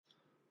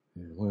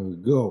Where we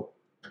go?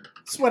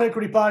 Sweat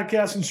Equity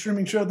Podcast and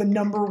streaming show, the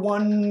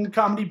 #1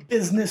 comedy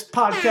business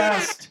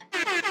podcast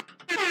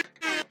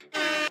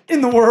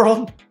in the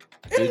world.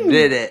 You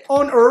did it.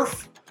 On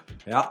Earth.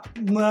 Yeah.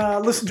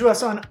 Listen to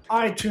us on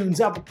iTunes,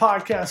 Apple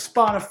Podcasts,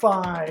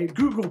 Spotify,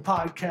 Google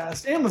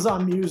Podcasts,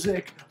 Amazon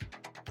Music,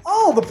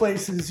 all the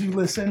places you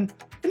listen.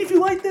 And if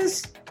you like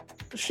this,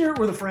 share it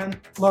with a friend,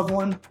 loved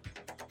one,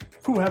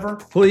 whoever.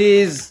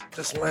 Please.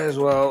 Just might as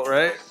well,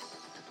 right?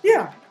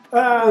 Yeah.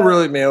 We're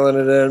really mailing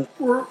it in.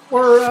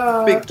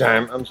 We're Big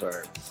time. I'm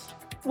sorry.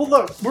 Well,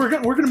 look, we're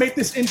gonna make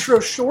this intro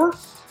short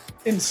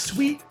and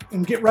sweet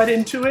and get right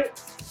into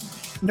it.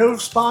 No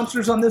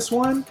sponsors on this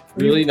one.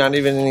 Really, not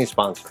even any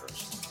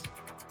sponsors.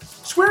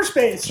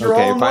 Squarespace. You're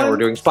Okay, all fine. one, We're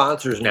doing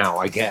sponsors now,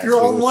 I guess. You're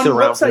all We'll one sit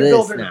around for website this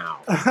builder.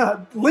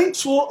 now.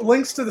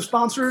 Links to the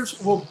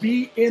sponsors will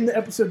be in the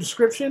episode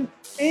description,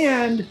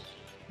 and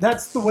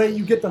that's the way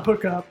you get the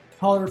hookup.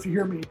 Holler if you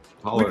hear me.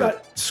 Holler. We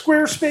got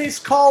Squarespace,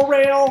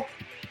 CallRail,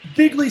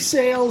 Bigly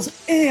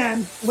Sales,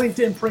 and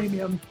LinkedIn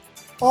Premium.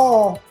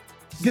 All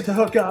get the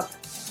hookup.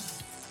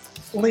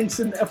 Links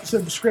in the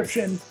episode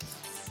description.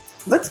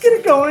 Let's get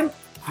it going.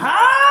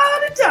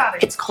 Howdy dotty.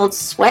 It's called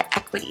Sweat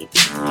Equity.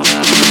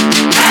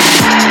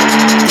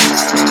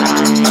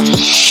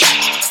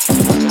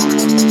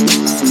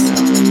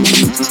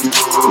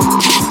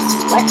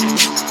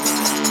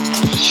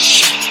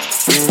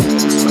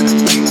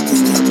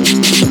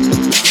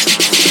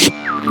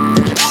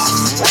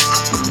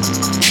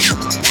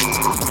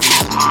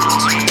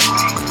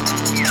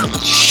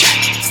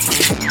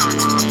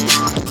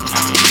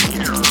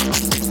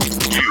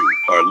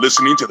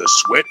 Listening to the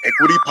Sweat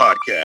Equity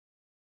Podcast.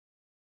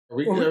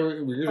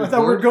 I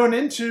thought we were going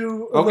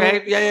into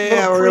Okay,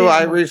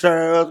 let's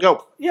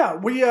go. Yeah,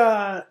 we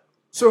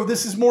so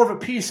this is more of a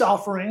peace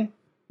offering.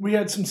 We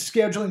had some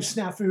scheduling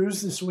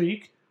snafus this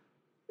week,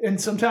 and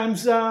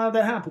sometimes that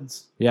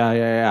happens.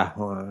 Yeah.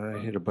 Oh, I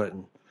hit a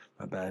button.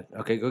 My bad.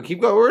 Okay, go.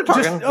 Keep going. We're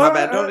talking. My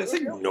bad. Don't just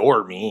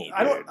ignore me.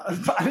 I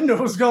didn't know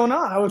what was going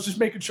on. I was just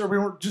making sure we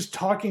weren't just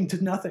talking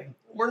to nothing.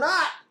 We're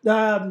not.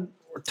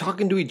 We're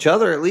talking to each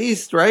other at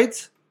least,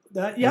 right?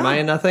 Yeah. Am I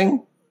a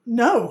nothing?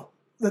 No.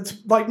 That's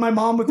like my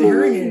mom with the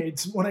hearing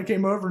aids when I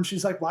came over, and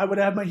she's like, "Why would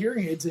I have my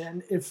hearing aids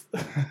in if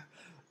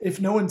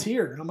no one's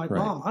here?" And I'm like, Right.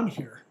 "Mom, I'm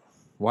here."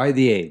 Why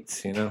the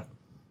AIDS? You know,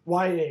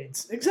 Why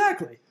AIDS?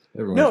 Exactly.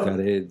 Everyone's got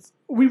AIDS.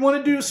 We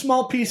want to do a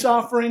small peace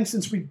offering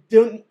since we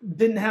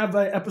didn't have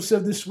an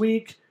episode this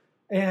week,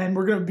 and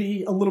we're going to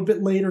be a little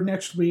bit later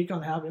next week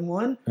on having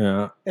one.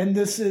 Yeah. And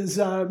this is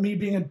me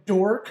being a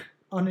dork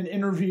on an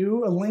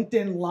interview, a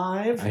LinkedIn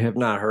Live. I have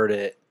not heard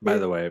it, by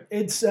the way.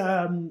 It's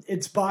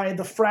by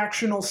the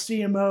fractional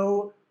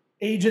CMO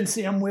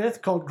agency I'm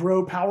with called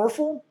Grow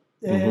Powerful,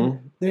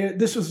 and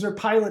this was their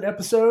pilot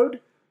episode.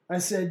 I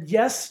said,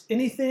 yes,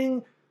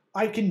 anything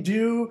I can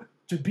do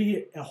to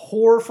be a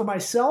whore for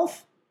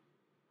myself,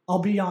 I'll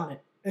be on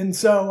it. And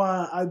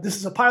so this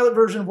is a pilot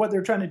version of what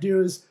they're trying to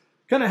do is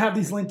kind of have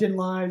these LinkedIn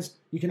Lives.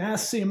 You can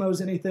ask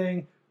CMOs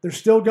anything. They're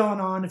still going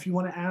on if you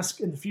want to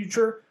ask in the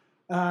future.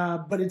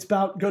 But it's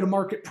about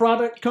go-to-market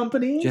product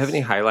companies. Do you have any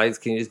highlights?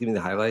 Can you just give me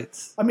the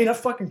highlights? I mean, I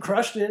fucking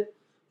crushed it.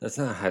 That's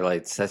not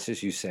highlights. That's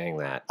just you saying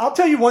that. I'll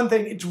tell you one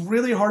thing. It's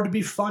really hard to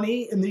be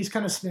funny in these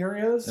kind of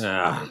scenarios,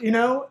 you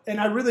know? And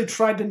I really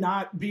tried to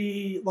not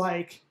be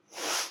like,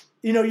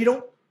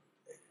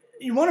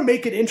 you want to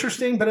make it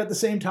interesting, but at the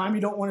same time,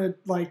 you don't want to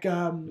like...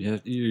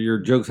 your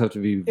jokes have to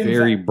be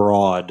very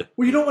broad.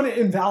 Well, you don't want to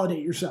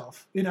invalidate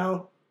yourself, you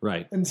know?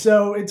 Right. And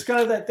so it's kind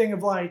of that thing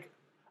of like...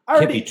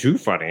 Can't be too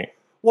funny.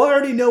 Well, I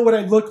already know what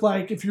I look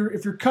like if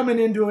you're coming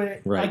into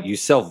it. Right. You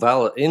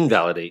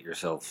invalidate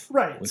yourself.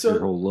 Right. With so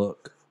your whole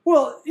look.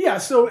 Well, yeah.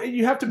 So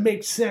you have to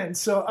make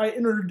sense. So I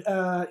entered.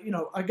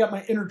 I got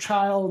my inner.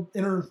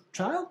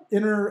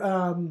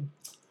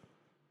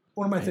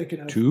 What am I thinking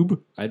of? Tube?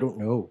 I don't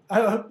know.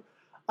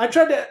 I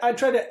tried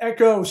to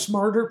echo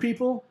smarter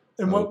people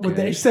and what would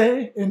they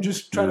say, and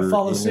just try to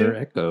follow suit.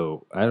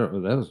 Echo. I don't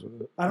know.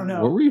 I don't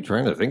know. What were you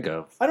trying to think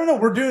of? I don't know.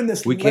 We're doing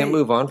this. We can't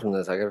move on from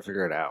this. I got to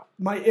figure it out.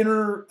 My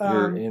inner.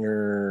 Your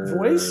inner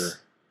voice.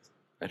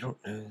 I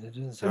don't know. That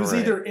doesn't It sound was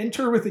right. either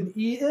enter with an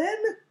EN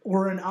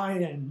or an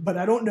IN, but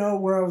I don't know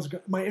where I was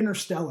going. My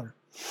Interstellar.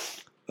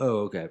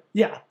 Oh, okay.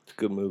 Yeah. It's a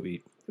good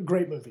movie. A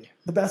great movie.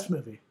 The best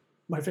movie.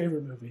 My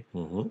favorite movie.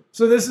 Mm-hmm.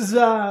 So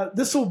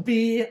this will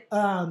be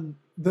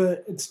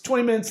it's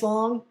 20 minutes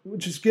long,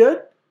 which is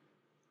good.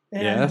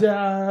 And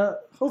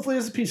hopefully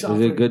it's a peace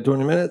offering. Is it a good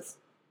 20 minutes?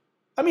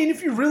 I mean,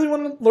 if you really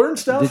want to learn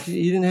stuff.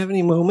 You didn't have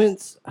any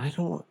moments? I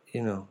don't,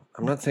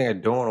 I'm not saying I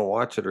don't want to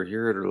watch it or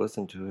hear it or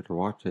listen to it or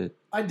watch it.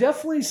 I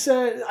definitely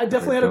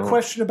had a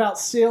question about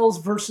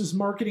sales versus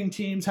marketing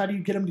teams. How do you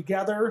get them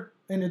together?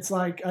 And it's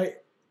like,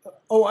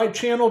 I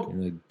channeled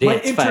like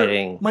dance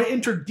fighting. My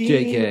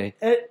Dean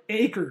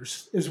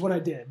Akers is what I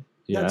did.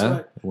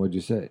 Yeah? What'd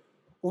you say?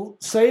 Well,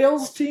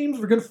 sales teams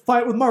are going to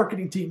fight with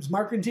marketing teams.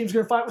 Marketing teams are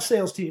going to fight with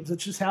sales teams.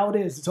 That's just how it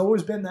is. It's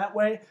always been that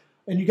way.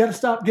 And you got to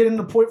stop getting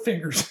to point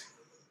fingers.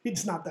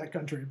 It's not that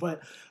country,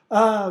 but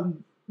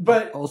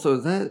also,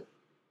 is that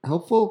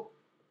helpful?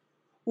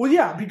 Well,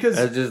 yeah, because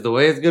That's just the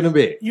way it's going to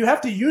be. you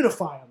have to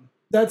unify them.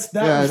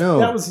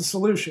 That was the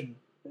solution.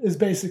 Is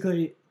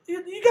basically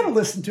you got to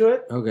listen to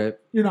it. Okay.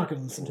 You're not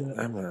going to listen to it.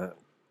 I'm not.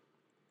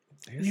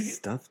 There's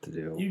stuff to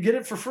do. You get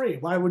it for free.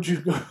 Why would you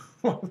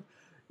go?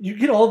 You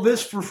get all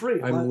this for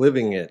free. I'm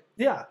living it.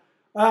 Yeah.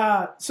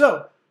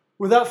 So,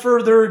 without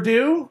further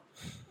ado,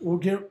 we'll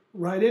get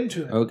right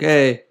into it.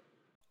 Okay.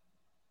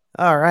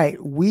 All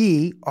right.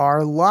 We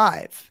are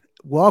live.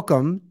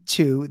 Welcome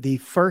to the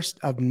first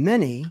of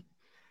many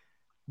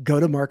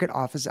go-to-market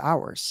office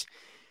hours.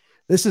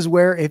 This is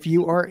where if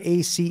you are a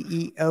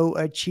CEO,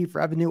 a chief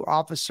revenue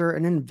officer,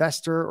 an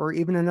investor, or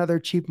even another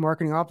chief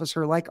marketing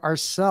officer like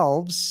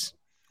ourselves,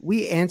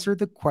 we answer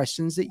the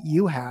questions that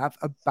you have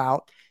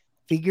about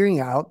figuring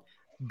out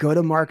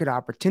go-to-market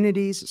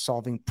opportunities,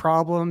 solving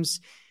problems,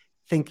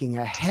 thinking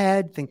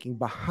ahead, thinking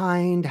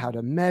behind, how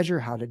to measure,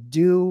 how to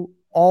do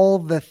all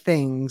the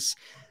things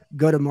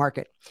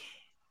go-to-market.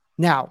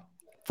 Now,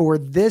 for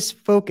this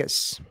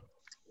focus,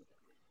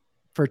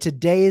 for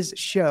today's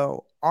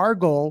show, our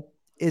goal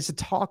is to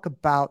talk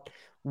about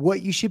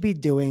what you should be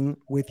doing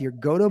with your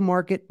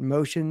go-to-market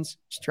motions,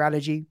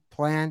 strategy,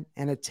 plan,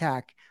 and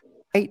attack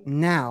right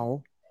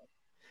now,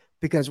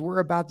 because we're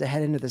about to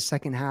head into the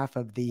second half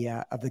of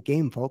the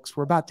game, folks.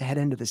 We're about to head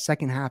into the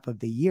second half of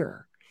the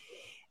year.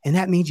 And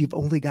that means you've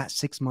only got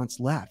 6 months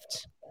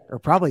left, or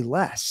probably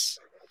less,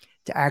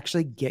 to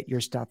actually get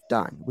your stuff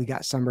done. We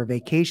got summer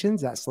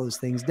vacations, that slows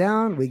things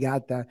down. We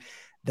got the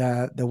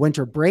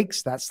winter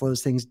breaks, that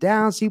slows things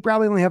down. So you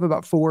probably only have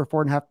about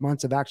 4.5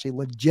 months of actually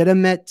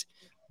legitimate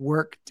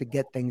work to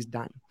get things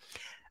done.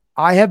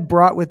 I have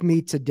brought with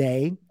me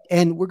today,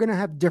 and we're going to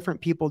have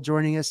different people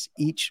joining us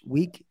each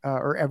week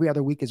or every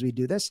other week as we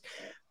do this.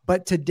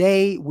 But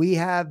today we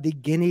have the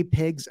guinea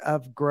pigs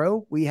of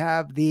Grow. We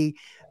have the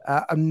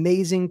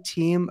amazing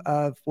team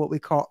of what we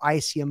call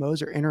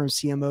ICMOs or interim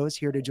CMOs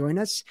here to join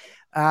us.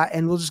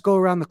 And we'll just go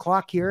around the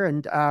clock here,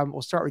 and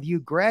we'll start with you,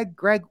 Greg.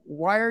 Greg,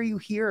 why are you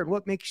here, and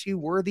what makes you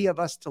worthy of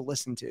us to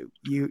listen to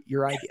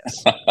your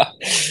ideas?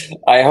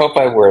 I hope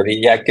I'm worthy.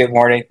 Yeah. Good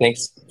morning.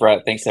 Thanks,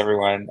 Brett. Thanks,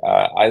 everyone.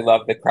 I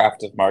love the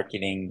craft of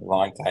marketing,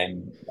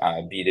 longtime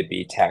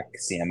B2B tech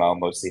CMO,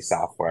 mostly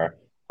software,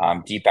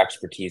 deep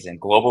expertise in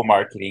global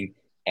marketing,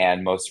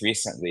 and most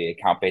recently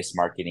account-based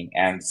marketing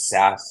and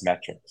SaaS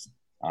metrics.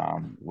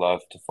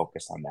 Love to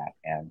focus on that,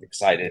 and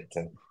excited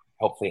to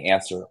hopefully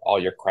answer all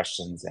your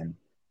questions and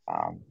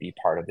be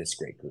part of this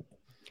great group.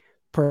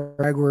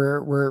 Greg,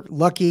 we're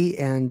lucky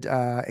and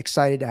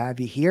excited to have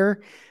you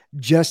here,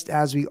 just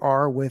as we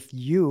are with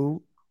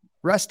you,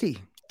 Rusty.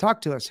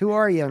 Talk to us. Who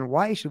are you, and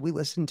why should we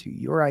listen to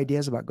your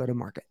ideas about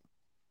go-to-market?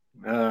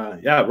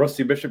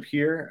 Rusty Bishop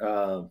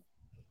here.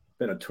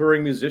 Been a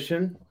touring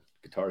musician.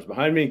 Guitars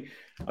behind me.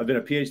 I've been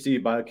a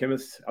PhD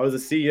biochemist. I was a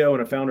CEO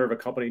and a founder of a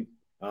company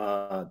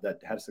that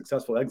had a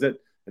successful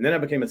exit. And then I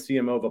became a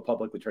CMO of a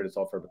publicly traded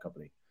software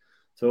company.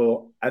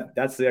 So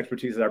that's the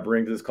expertise that I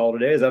bring to this call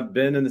today. Is I've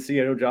been in the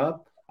CEO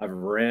job. I've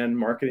ran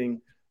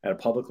marketing at a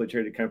publicly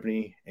traded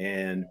company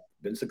and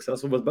been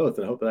successful with both.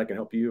 And I hope that I can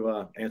help you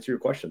answer your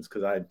questions,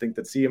 because I think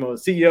that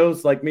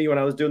CEOs like me, when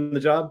I was doing the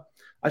job,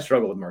 I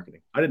struggled with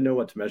marketing. I didn't know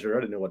what to measure.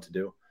 I didn't know what to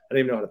do. I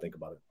didn't even know how to think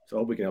about it. So I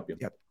hope we can help you.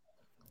 Yep.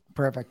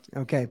 Perfect.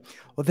 Okay.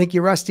 Well, thank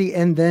you, Rusty.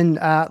 And then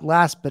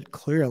last but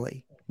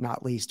clearly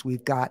not least,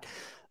 we've got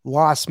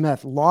Law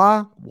Smith.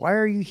 Law, why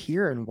are you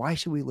here, and why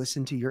should we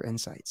listen to your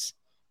insights?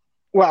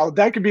 Well,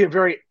 that could be a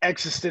very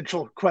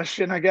existential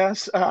question, I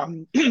guess.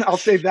 I'll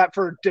save that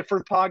for a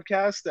different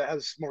podcast that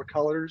has more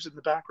colors in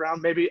the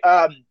background, maybe.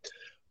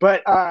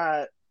 But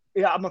I'm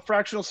a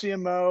fractional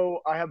CMO.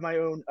 I have my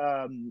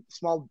own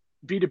small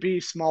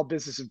B2B small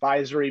business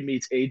advisory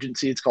meets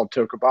agency. It's called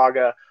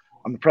Tokabaga.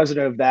 I'm the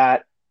president of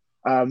that.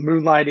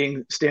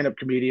 Moonlighting stand-up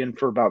comedian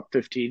for about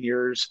 15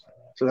 years.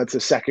 So that's a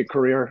second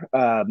career.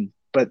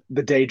 But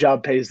the day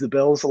job pays the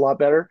bills a lot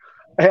better.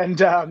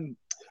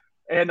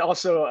 And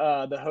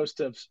also the host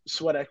of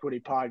Sweat Equity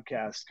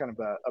Podcast, kind of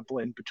a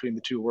blend between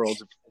the two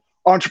worlds of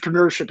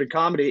entrepreneurship and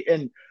comedy.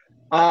 And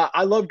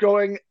I love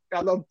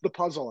the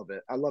puzzle of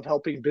it. I love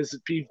helping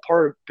being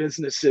part of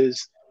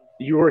businesses.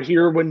 You were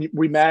here when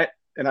we met,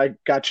 and I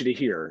got you to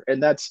here.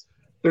 And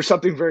there's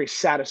something very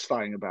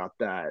satisfying about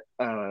that.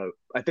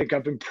 I think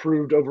I've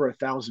improved over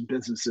 1,000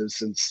 businesses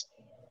since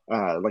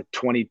like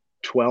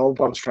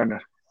 2012. I was trying to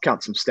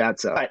count some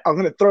stats out. I'm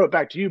going to throw it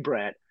back to you,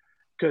 Brett,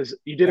 because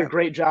you did a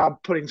great job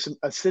putting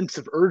a sense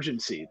of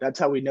urgency. That's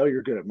how we know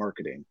you're good at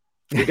marketing.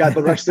 We got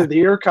the rest of the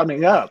year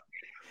coming up.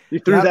 You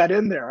threw that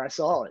in there. I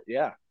saw it.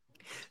 Yeah.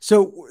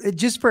 So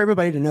just for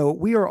everybody to know,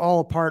 we are all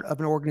a part of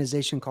an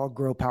organization called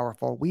Grow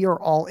Powerful. We are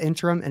all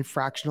interim and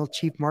fractional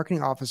chief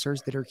marketing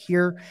officers that are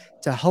here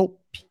to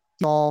help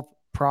solve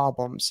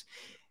problems.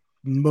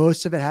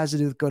 Most of it has to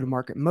do with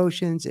go-to-market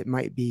motions. It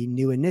might be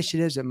new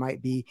initiatives. It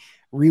might be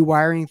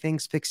rewiring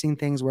things, fixing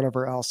things,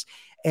 whatever else.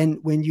 And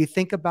when you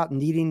think about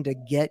needing to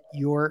get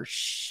your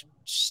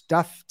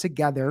stuff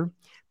together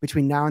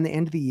between now and the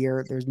end of the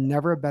year, there's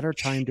never a better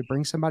time to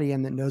bring somebody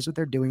in that knows what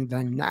they're doing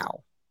than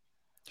now.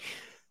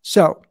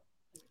 So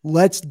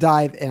let's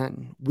dive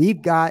in.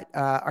 We've got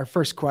our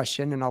first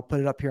question, and I'll put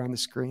it up here on the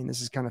screen.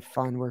 This is kind of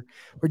fun. We're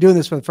doing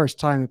this for the first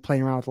time and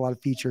playing around with a lot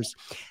of features.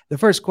 The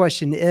first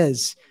question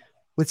is,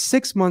 with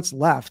 6 months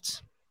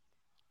left,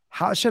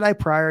 how should I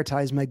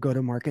prioritize my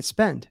go-to-market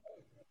spend?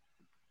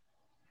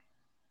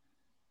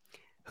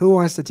 Who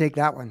wants to take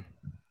that one?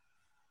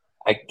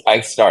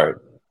 I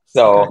start.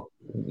 So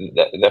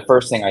the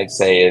first thing I'd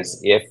say is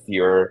if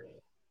you're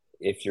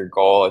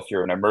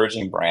an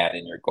emerging brand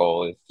and your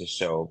goal is to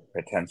show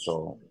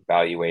potential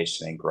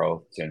valuation and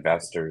growth to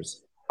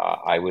investors,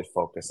 I would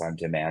focus on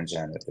demand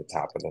gen at the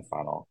top of the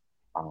funnel.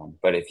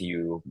 But if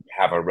you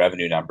have a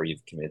revenue number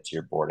you've committed to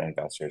your board and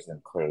investors,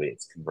 then clearly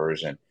it's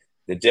conversion.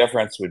 The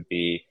difference would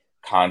be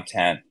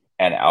content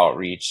and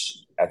outreach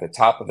at the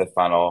top of the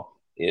funnel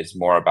is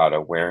more about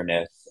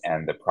awareness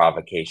and the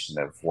provocation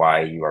of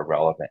why you are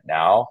relevant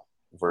now,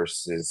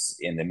 versus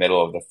in the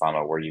middle of the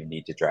funnel where you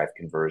need to drive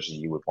conversion.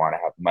 You would want to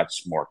have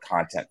much more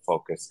content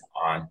focused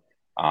on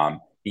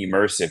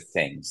immersive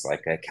things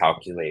like a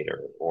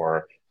calculator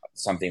or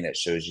something that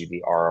shows you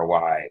the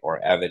ROI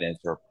or evidence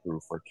or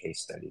proof or case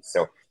studies.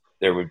 So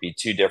there would be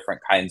two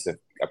different kinds of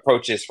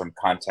approaches, from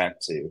content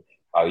to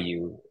how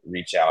you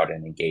reach out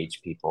and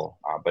engage people.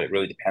 But it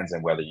really depends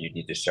on whether you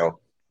need to show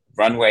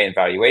runway and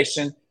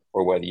valuation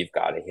or whether you've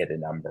got to hit a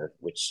number,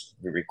 which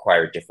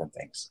require different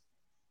things.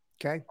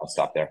 Okay. I'll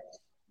stop there.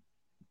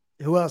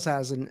 Who else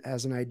has an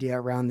idea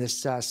around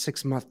this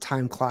 6 month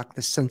time clock,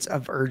 the sense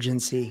of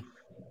urgency?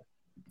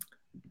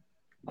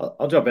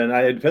 I'll jump in.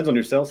 It depends on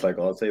your sales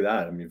cycle. I'll say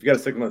that. I mean, if you got a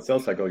 6 month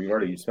sales cycle,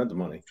 you spent the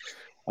money.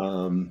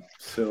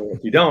 So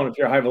if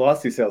you're a high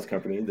velocity sales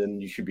company,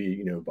 then you should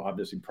be,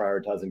 obviously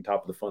prioritizing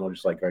top of the funnel,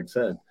 just like Greg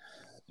said.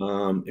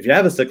 If you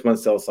have a 6 month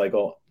sales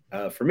cycle,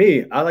 for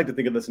me, I like to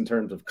think of this in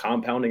terms of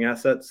compounding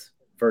assets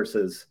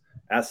versus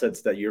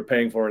assets that you're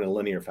paying for in a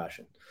linear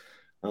fashion.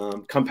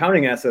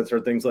 Compounding assets are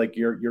things like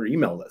your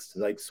email list.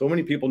 Like, so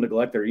many people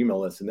neglect their email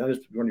list, and that is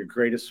one of your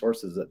greatest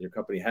sources that your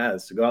company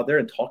has to go out there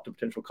and talk to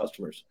potential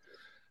customers.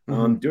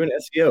 Doing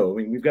SEO. I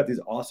mean, we've got these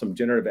awesome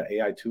generative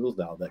AI tools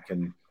now that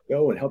can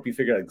go and help you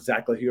figure out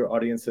exactly who your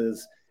audience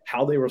is,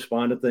 how they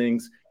respond to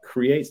things,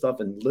 create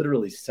stuff in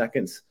literally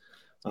seconds.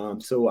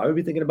 So I would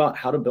be thinking about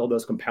how to build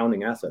those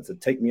compounding assets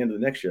that take me into the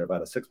next year,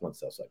 about a 6 month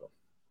sales cycle.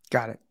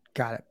 Got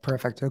it.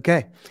 Perfect.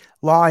 Okay.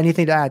 Law,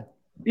 anything to add?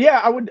 Yeah,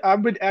 I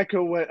would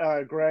echo what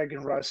Greg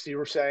and Rusty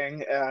were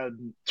saying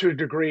to a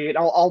degree, and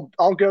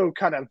I'll go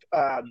kind of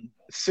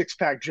Six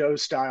Pack Joe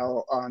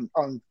style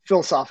on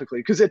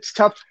philosophically, because it's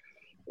tough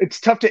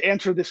to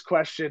answer this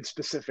question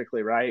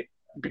specifically, right?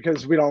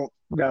 Because we don't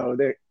know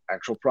the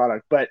actual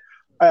product. But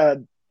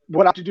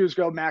what I have to do is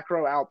go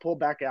macro out, pull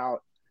back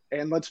out,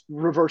 and let's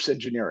reverse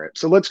engineer it.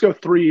 So let's go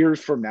 3 years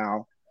from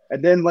now,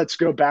 and then let's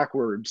go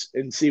backwards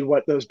and see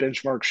what those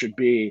benchmarks should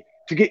be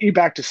to get you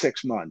back to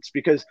 6 months.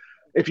 Because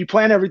if you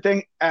plan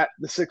everything at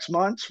the 6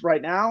 months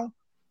right now,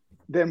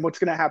 then what's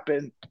going to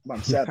happen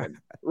month 7,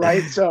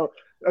 right? So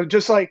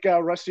just like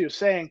Rusty was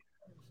saying,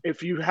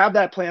 if you have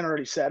that plan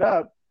already set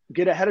up,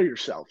 get ahead of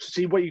yourself.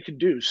 See what you can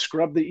do.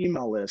 Scrub the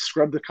email list,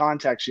 scrub the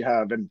contacts you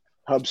have in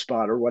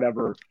HubSpot or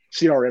whatever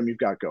CRM you've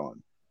got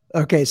going.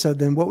 Okay, so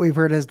then what we've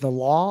heard is the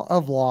law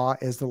of law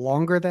is the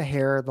longer the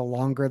hair, the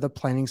longer the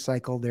planning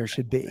cycle there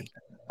should be.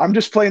 I'm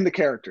just playing the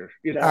character,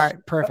 All right,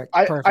 perfect.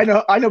 I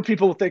know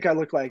people think I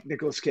look like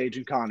Nicolas Cage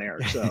in Con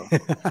Air. So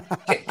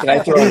can I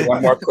throw in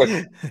one more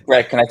quick,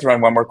 Greg? Can I throw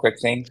in one more quick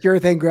thing? Sure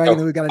thing, Greg. So and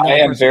then we got I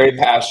am very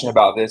passionate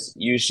about this.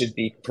 You should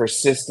be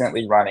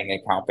persistently running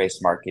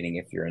account-based marketing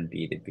if you're in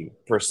B2B.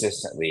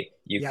 Persistently,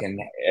 you can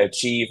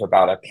achieve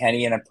about a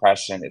penny an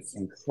impression. It's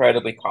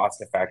incredibly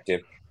cost-effective.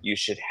 You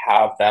should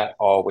have that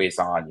always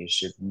on. You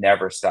should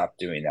never stop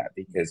doing that,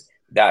 because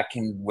that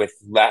can, with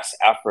less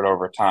effort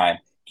over time,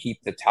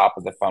 keep the top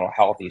of the funnel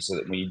healthy, so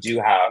that when you do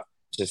have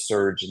to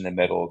surge in the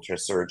middle, to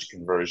surge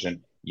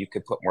conversion, you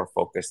could put more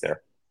focus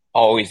there.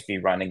 Always be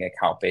running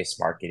account-based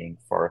marketing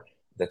for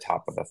the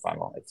top of the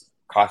funnel. It's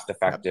cost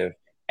effective,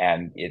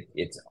 and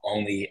it's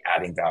only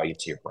adding value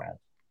to your brand.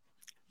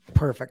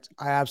 Perfect.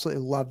 I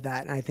absolutely love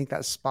that. And I think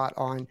that's spot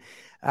on.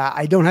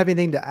 I don't have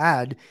anything to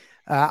add.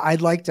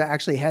 I'd like to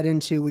actually head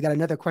into, we got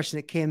another question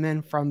that came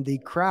in from the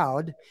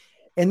crowd.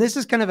 And this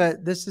is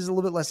a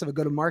little bit less of a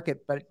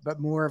go-to-market, but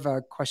more of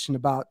a question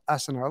about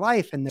us and our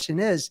life. And the question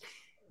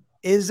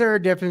is there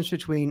a difference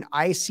between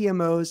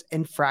ICMOs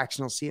and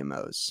fractional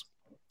CMOs?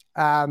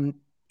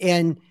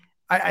 And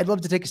I'd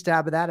love to take a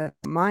stab at that. I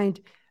don't mind.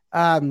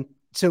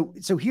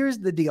 So here's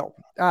the deal.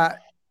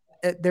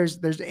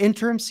 There's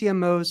interim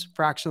CMOs,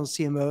 fractional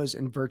CMOs,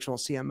 and virtual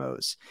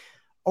CMOs.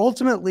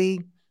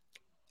 Ultimately,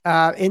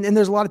 and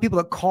there's a lot of people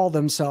that call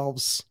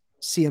themselves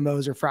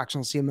CMOs or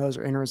fractional CMOs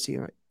or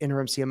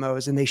interim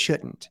CMOs, and they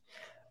shouldn't.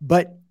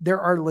 But there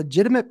are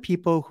legitimate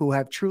people who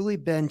have truly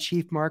been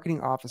chief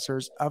marketing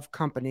officers of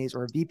companies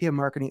or VP of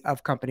marketing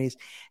of companies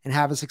and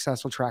have a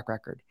successful track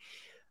record.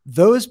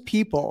 Those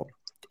people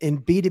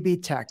in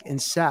B2B tech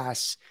and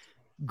SaaS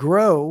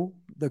grow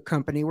the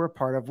company we're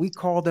part of. We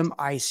call them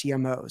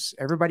ICMOs.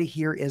 Everybody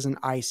here is an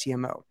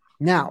ICMO.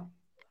 Now,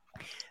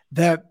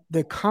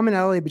 The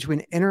commonality between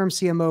interim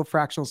CMO,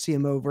 fractional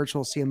CMO,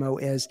 virtual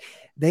CMO is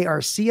they are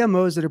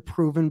CMOs that are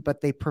proven,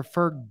 but they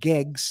prefer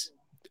gigs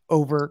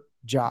over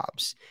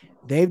jobs.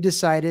 They've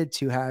decided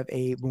to have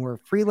a more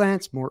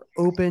freelance, more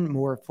open,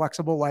 more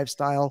flexible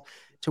lifestyle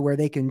to where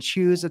they can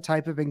choose a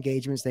type of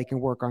engagements. They can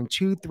work on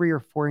 2, 3, or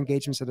 4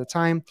 engagements at a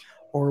time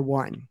or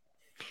one.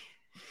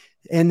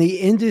 And the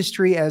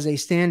industry as a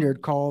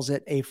standard calls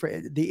it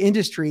the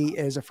industry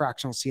is a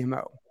fractional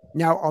CMO.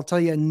 Now, I'll tell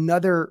you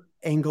another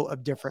angle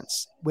of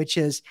difference, which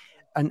is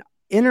an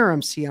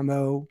interim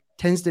CMO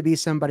tends to be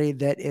somebody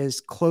that is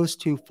close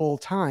to full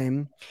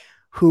time,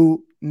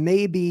 who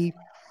may be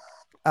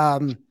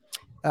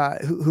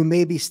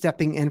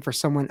stepping in for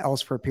someone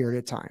else for a period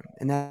of time.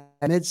 And that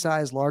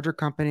mid-sized, larger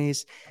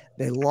companies,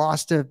 they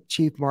lost a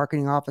chief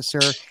marketing officer.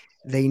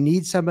 They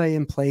need somebody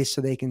in place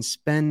so they can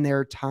spend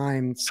their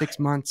time 6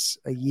 months,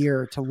 a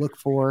year to look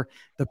for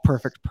the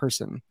perfect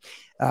person.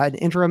 An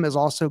interim is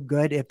also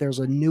good if there's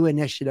a new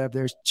initiative.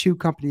 There's 2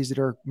 companies that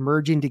are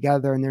merging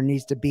together and there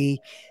needs to be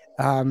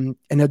an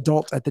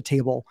adult at the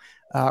table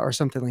or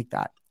something like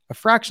that. A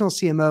fractional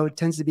CMO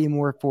tends to be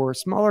more for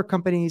smaller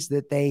companies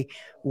that they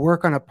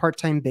work on a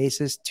part-time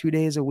basis, 2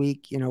 days a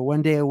week,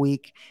 1 day a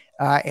week.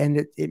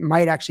 And it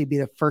might actually be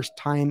the first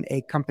time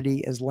a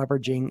company is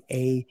leveraging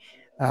a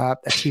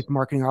chief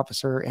marketing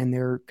officer and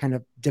they're kind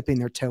of dipping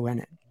their toe in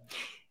it.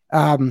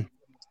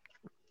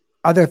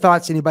 Other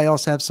thoughts? Anybody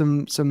else have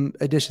some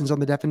additions on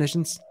the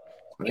definitions?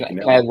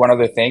 Can I add one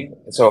other thing?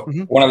 So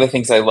one of the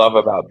things I love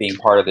about being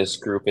part of this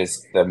group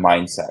is the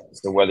mindset.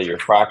 So whether you're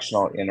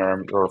fractional,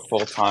 interim, or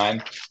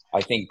full-time,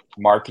 I think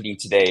marketing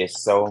today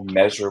is so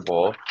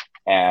measurable,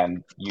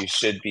 and you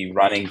should be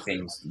running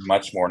things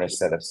much more in a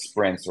set of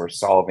sprints or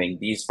solving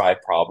these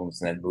 5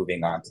 problems and then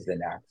moving on to the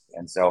next.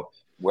 And so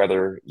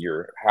whether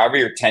however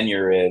your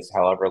tenure is,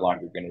 however long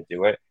you're going to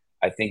do it,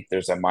 I think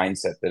there's a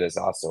mindset that is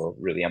also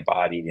really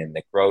embodied in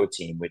the GROW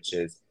team, which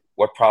is,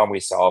 what problem are we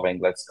solving?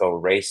 Let's go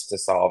race to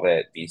solve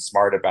it, be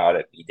smart about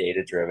it, be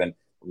data-driven,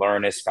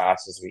 learn as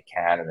fast as we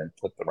can, and then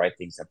put the right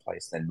things in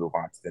place, then move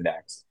on to the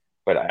next.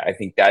 But I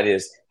think that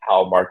is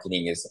how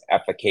marketing is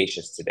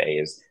efficacious today,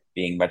 is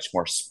being much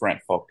more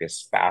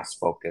sprint-focused,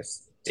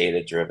 fast-focused,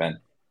 data-driven,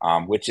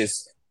 which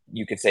is,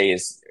 you could say,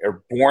 is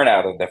born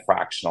out of the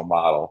fractional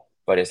model,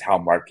 but is how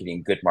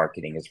good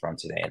marketing is run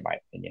today, in my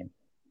opinion.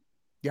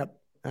 Yep,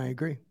 I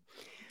agree.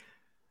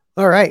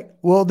 All right.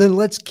 Well, then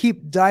let's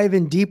keep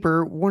diving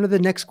deeper. One of the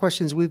next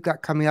questions we've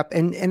got coming up,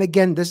 and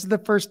again, this is the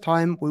first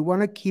time. We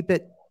want to keep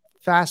it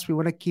fast. We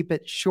want to keep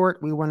it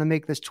short. We want to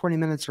make this 20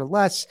 minutes or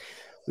less.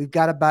 We've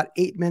got about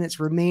 8 minutes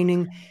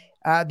remaining.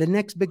 The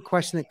next big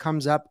question that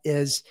comes up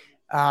is,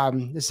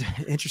 this is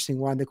an interesting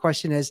one. The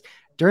question is,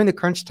 during the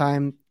crunch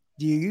time,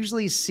 do you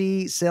usually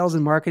see sales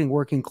and marketing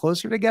working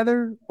closer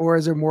together, or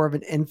is there more of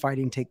an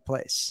infighting taking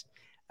place?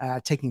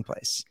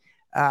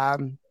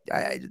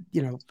 I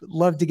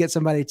love to get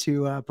somebody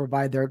to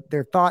provide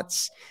their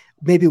thoughts,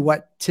 maybe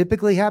what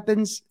typically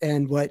happens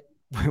and what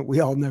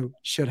we all know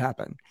should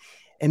happen,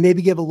 and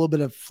maybe give a little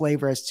bit of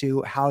flavor as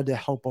to how to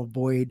help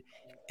avoid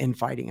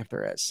infighting if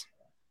there is.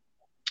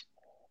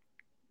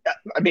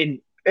 I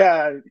mean,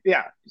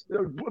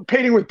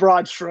 painting with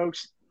broad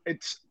strokes,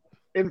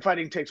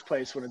 infighting takes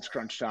place when it's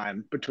crunch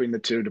time between the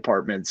 2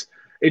 departments.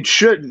 It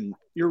shouldn't.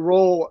 Your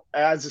role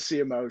as a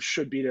CMO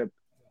should be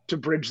to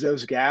bridge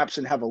those gaps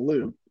and have a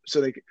loop, so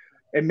they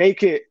and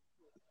make it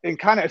and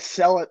kind of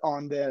sell it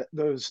on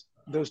those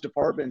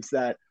departments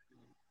that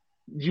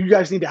you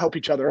guys need to help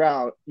each other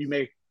out. You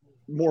make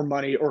more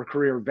money or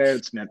career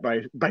advancement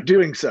by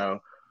doing so,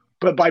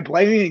 but by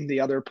blaming the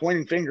other,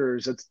 pointing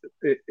fingers,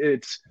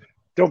 it's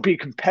don't be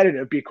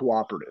competitive, be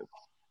cooperative.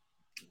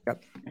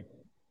 Yep.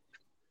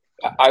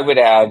 I would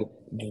add,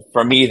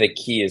 for me, the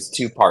key is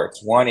 2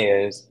 parts. One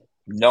is,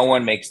 no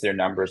one makes their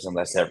numbers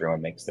unless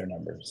everyone makes their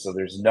numbers. So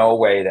there's no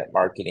way that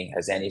marketing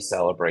has any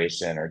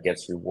celebration or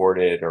gets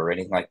rewarded or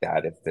anything like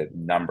that if the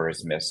number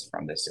is missed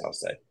from the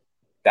sales side.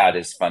 That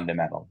is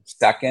fundamental.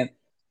 Second,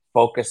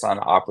 focus on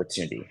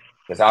opportunity,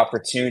 because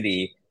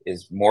opportunity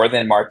is more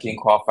than marketing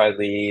qualified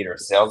lead or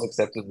sales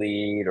accepted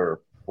lead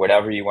or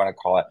whatever you want to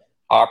call it.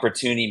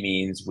 Opportunity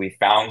means we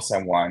found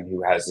someone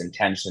who has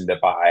intention to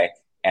buy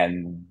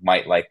and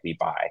might likely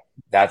buy.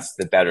 That's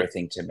the better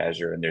thing to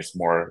measure. And there's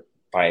more,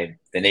 by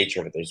the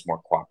nature of it, there's more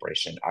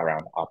cooperation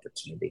around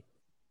opportunity.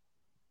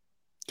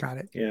 Got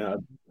it. Yeah,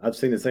 I've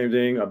seen the same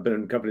thing. I've been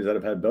in companies that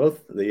have had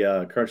both.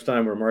 The crunch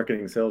time where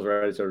marketing and sales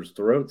are at each other's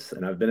throats,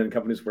 and I've been in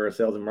companies where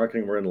sales and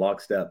marketing were in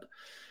lockstep.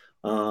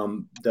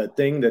 The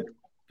thing that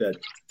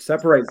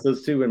separates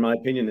those 2, in my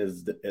opinion,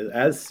 is that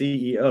as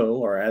CEO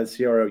or as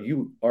CRO,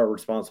 you are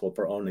responsible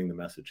for owning the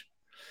message.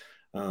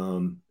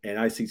 And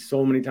I see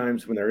so many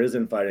times when there is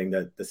infighting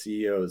that the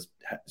CEO is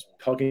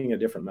talking a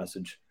different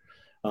message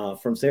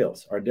from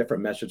sales or a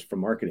different message from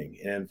marketing.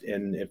 And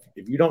if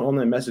you don't own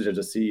that message as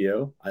a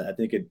CEO, I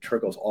think it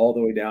trickles all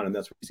the way down, and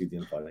that's where you see the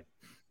infighting.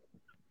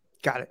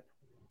 Got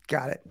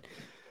it.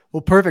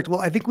 Well, perfect.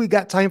 Well, I think we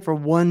got time for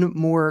one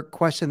more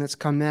question that's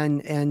come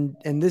in,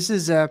 and this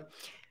is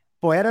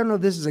boy, I don't know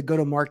if this is a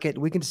go-to-market.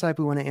 We can decide if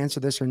we want to answer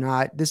this or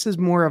not. This is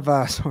more of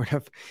a sort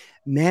of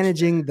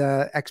managing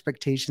the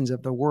expectations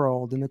of the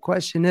world. And the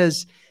question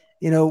is,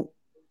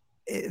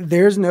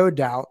 there's no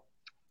doubt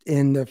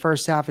in the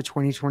first half of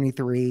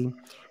 2023,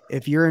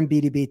 if you're in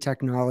B2B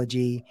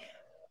technology,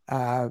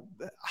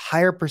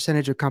 higher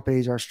percentage of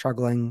companies are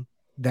struggling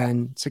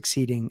than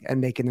succeeding and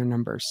making their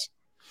numbers.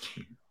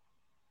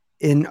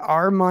 In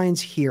our minds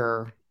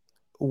here,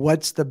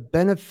 what's the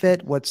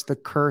benefit? What's the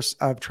curse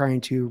of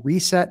trying to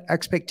reset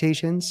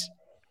expectations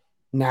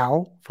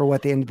now for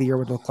what the end of the year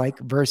would look like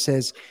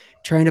versus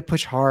trying to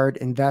push hard,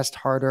 invest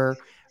harder,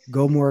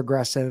 go more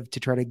aggressive to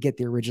try to get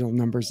the original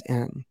numbers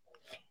in?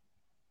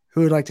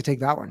 Who would like to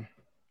take that one?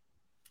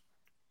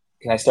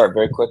 Can I start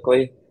very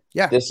quickly?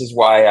 Yeah. This is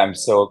why I'm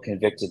so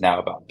convicted now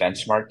about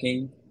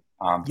benchmarking.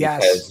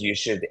 Because you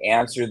should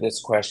answer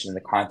this question in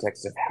the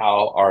context of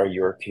how are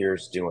your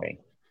peers doing?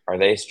 Are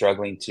they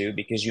struggling too?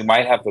 Because you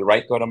might have the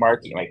right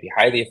go-to-market, you might be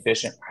highly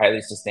efficient,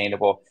 highly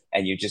sustainable,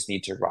 and you just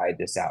need to ride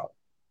this out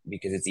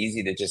because it's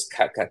easy to just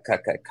cut,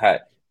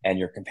 and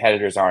your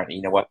competitors aren't,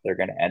 they're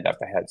going to end up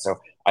ahead. So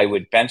I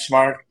would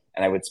benchmark,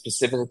 and I would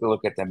specifically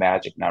look at the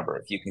magic number.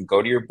 If you can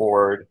go to your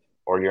board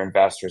or your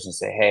investors and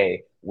say,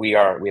 hey, we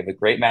have a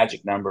great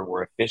magic number.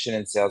 We're efficient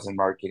in sales and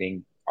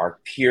marketing. Our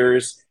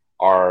peers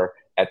are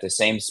at the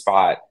same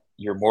spot.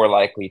 You're more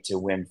likely to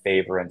win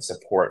favor and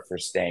support for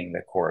staying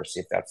the course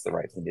if that's the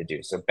right thing to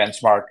do. So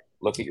benchmark,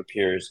 look at your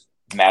peers,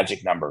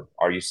 magic number.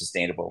 Are you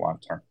sustainable long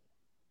term?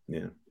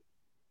 Yeah.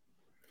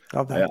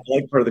 I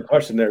like part of the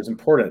question there is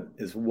important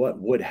is what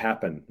would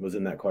happen was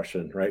in that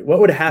question, right? What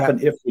would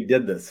happen if we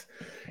did this?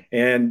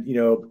 And,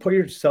 put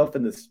yourself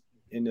in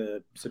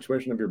the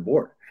situation of your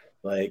board.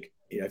 Like,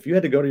 if you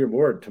had to go to your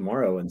board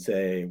tomorrow and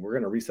say, we're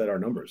going to reset our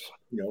numbers,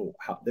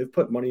 how they've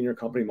put money in your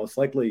company, most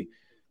likely,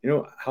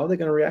 how are they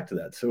going to react to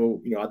that?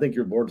 So, I think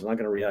your board's not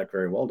going to react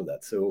very well to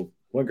that. So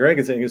what Greg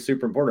is saying is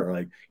super important.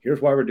 Like,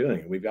 here's why we're doing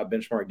it. We've got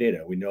benchmark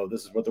data. We know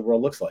this is what the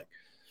world looks like.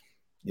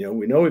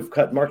 We know we've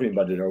cut marketing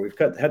budget or we've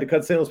had to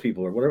cut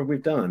salespeople or whatever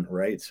we've done.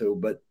 Right. So,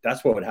 but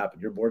that's what would happen.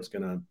 Your board's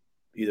going to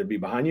either be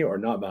behind you or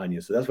not behind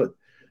you. So that's what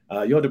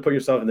you have to put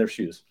yourself in their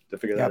shoes to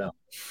figure that out.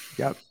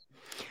 Yep.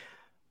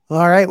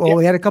 All right. Well,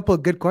 we had a couple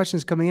of good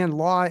questions coming in.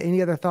 Law,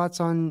 any other thoughts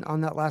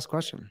on that last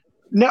question?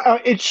 No,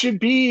 it should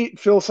be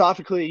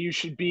philosophically, you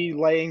should be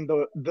laying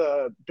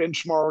the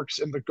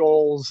benchmarks and the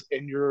goals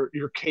and your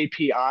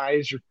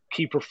KPIs, your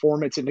key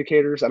performance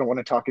indicators. I don't want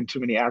to talk in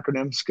too many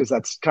acronyms because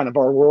that's kind of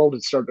our world.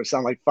 It's starting to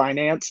sound like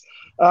finance.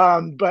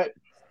 But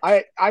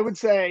I would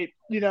say,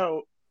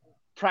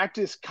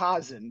 practice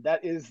Kaizen.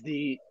 That is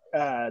the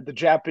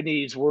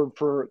Japanese word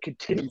for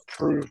continued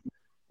improvement.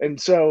 And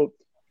so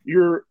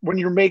when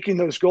you're making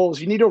those goals,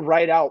 you need to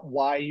write out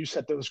why you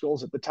set those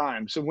goals at the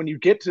time. So when you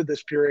get to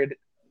this period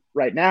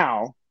right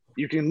now,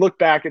 you can look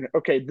back and,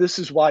 okay, this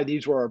is why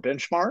these were our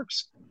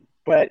benchmarks,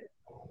 but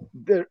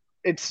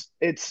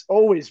it's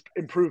always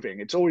improving.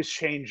 It's always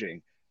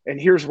changing.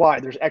 And here's why.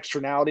 There's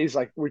externalities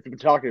like we've been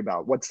talking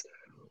about. What's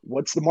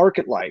the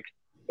market like?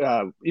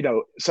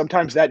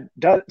 Sometimes that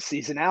does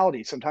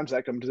seasonality. Sometimes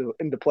that comes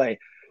into play.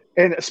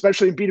 And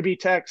especially in B2B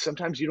tech,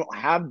 sometimes you don't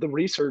have the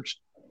research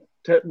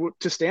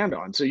to stand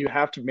on. So you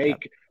have to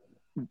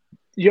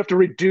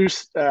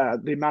reduce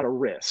the amount of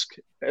risk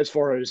as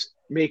far as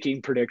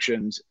making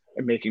predictions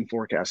and making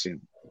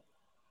forecasting.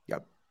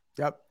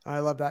 Yep. I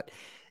love that.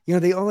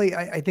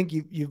 I think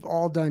you've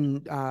all done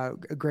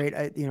great,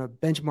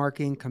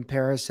 benchmarking,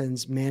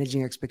 comparisons,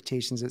 managing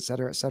expectations, et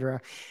cetera.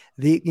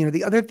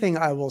 The other thing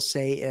I will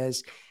say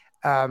is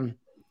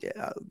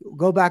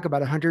go back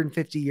about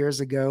 150 years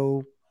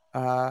ago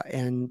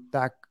and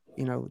back,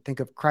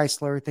 think of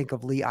Chrysler, think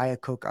of Lee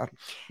Iacocca.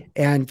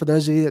 And for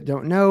those of you that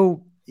don't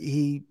know,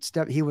 he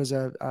was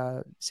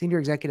a senior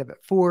executive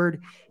at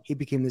Ford. He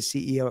became the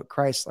CEO at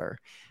Chrysler.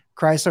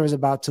 Chrysler was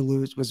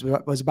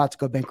about to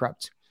go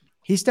bankrupt.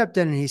 He stepped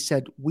in and he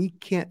said, we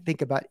can't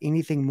think about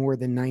anything more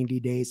than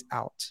 90 days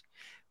out.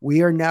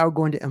 We are now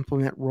going to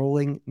implement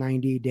rolling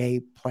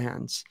 90-day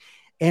plans.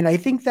 And I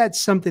think that's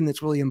something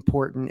that's really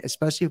important,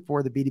 especially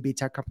for the B2B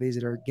tech companies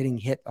that are getting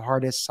hit the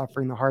hardest,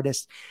 suffering the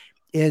hardest,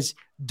 is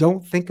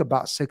don't think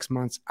about 6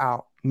 months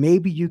out.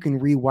 Maybe you can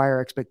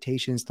rewire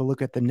expectations to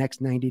look at the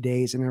next 90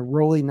 days and a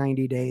rolling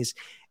 90 days.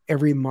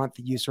 Every month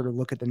you sort of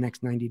look at the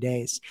next 90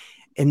 days.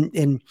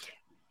 And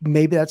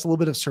maybe that's a little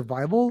bit of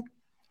survival,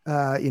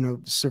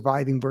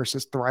 surviving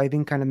versus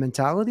thriving kind of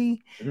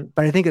mentality. Mm-hmm.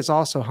 But I think it's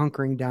also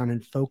hunkering down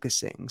and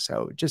focusing.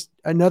 So just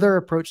another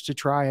approach to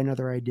try,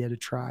 another idea to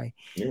try.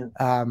 Yeah.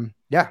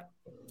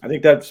 I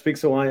think that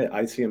speaks to why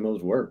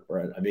ICMOs work,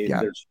 right? I mean,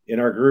 there's in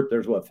our group,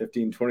 there's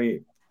 15,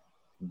 20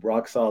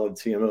 rock solid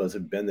CMOs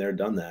have been there,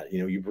 done that.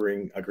 You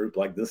bring a group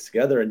like this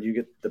together and you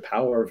get the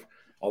power of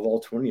all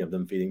 20 of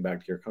them feeding back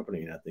to your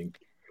company. And I think,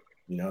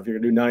 if you're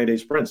going to do 90-day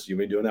sprints, you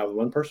may be doing that with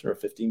one person or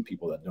 15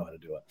 people that know how to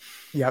do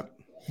it.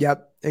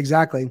 Yep,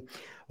 exactly.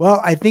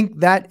 Well, I think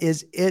that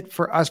is it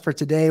for us for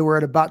today. We're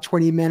at about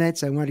 20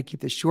 minutes. I wanted to keep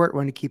this short,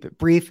 wanted to keep it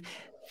brief.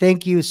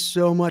 Thank you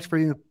so much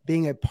for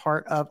being a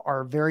part of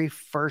our very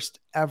first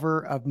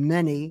ever of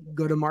many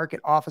go-to-market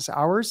office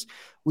hours.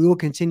 We will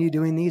continue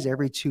doing these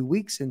every 2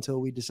 weeks until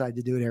we decide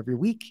to do it every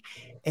week.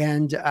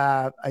 And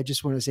I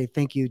just want to say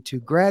thank you to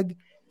Greg.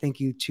 Thank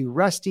you to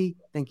Rusty.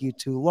 Thank you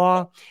to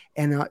Law.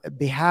 And on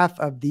behalf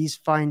of these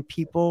fine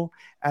people,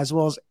 as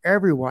well as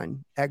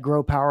everyone at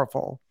Grow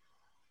Powerful,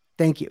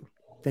 thank you.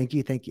 Thank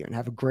you. Thank you. And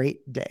have a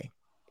great day.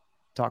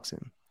 Talk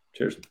soon.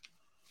 Cheers.